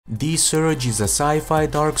The Surge is a sci-fi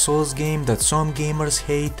Dark Souls game that some gamers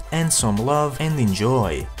hate and some love and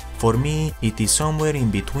enjoy. For me, it is somewhere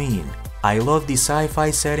in between. I love the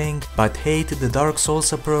sci-fi setting, but hate the Dark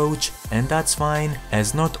Souls approach, and that's fine,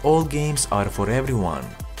 as not all games are for everyone.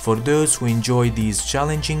 For those who enjoy these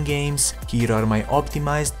challenging games, here are my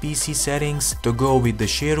optimized PC settings to go with the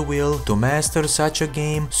sheer will to master such a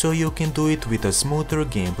game so you can do it with a smoother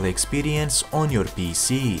gameplay experience on your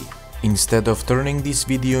PC. Instead of turning this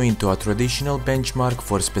video into a traditional benchmark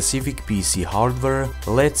for specific PC hardware,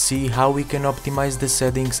 let's see how we can optimize the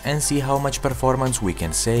settings and see how much performance we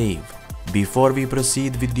can save. Before we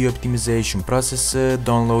proceed with the optimization process,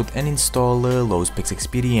 download and install Low-Specs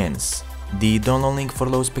Experience. The download link for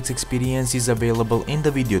Low-Specs Experience is available in the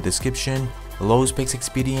video description. Low-Specs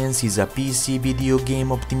Experience is a PC video game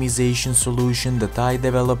optimization solution that I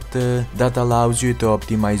developed that allows you to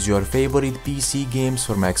optimize your favorite PC games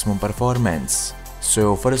for maximum performance.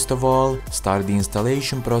 So first of all, start the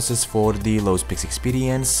installation process for the Low-Specs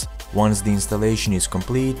Experience. Once the installation is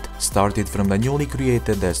complete, start it from the newly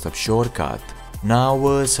created desktop shortcut.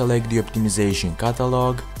 Now select the optimization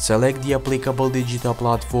catalog, select the applicable digital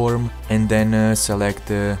platform, and then select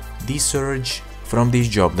The Surge from this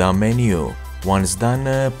drop-down menu. Once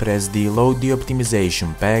done, press the Load the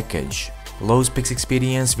optimization package. Low-Specs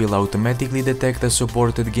Experience will automatically detect a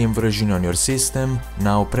supported game version on your system.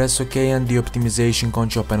 Now press OK and the optimization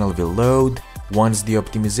control panel will load. Once the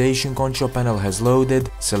optimization control panel has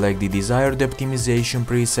loaded, select the desired optimization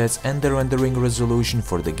presets and the rendering resolution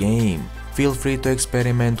for the game. Feel free to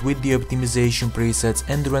experiment with the optimization presets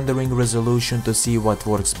and rendering resolution to see what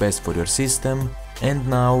works best for your system. And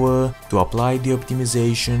now, to apply the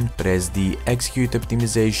optimization, press the Execute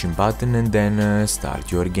Optimization button and then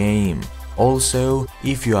start your game. Also,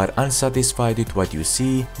 if you are unsatisfied with what you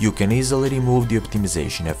see, you can easily remove the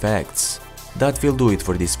optimization effects. That will do it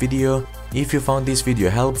for this video. If you found this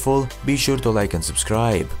video helpful, be sure to like and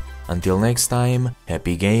subscribe. Until next time,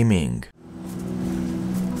 happy gaming!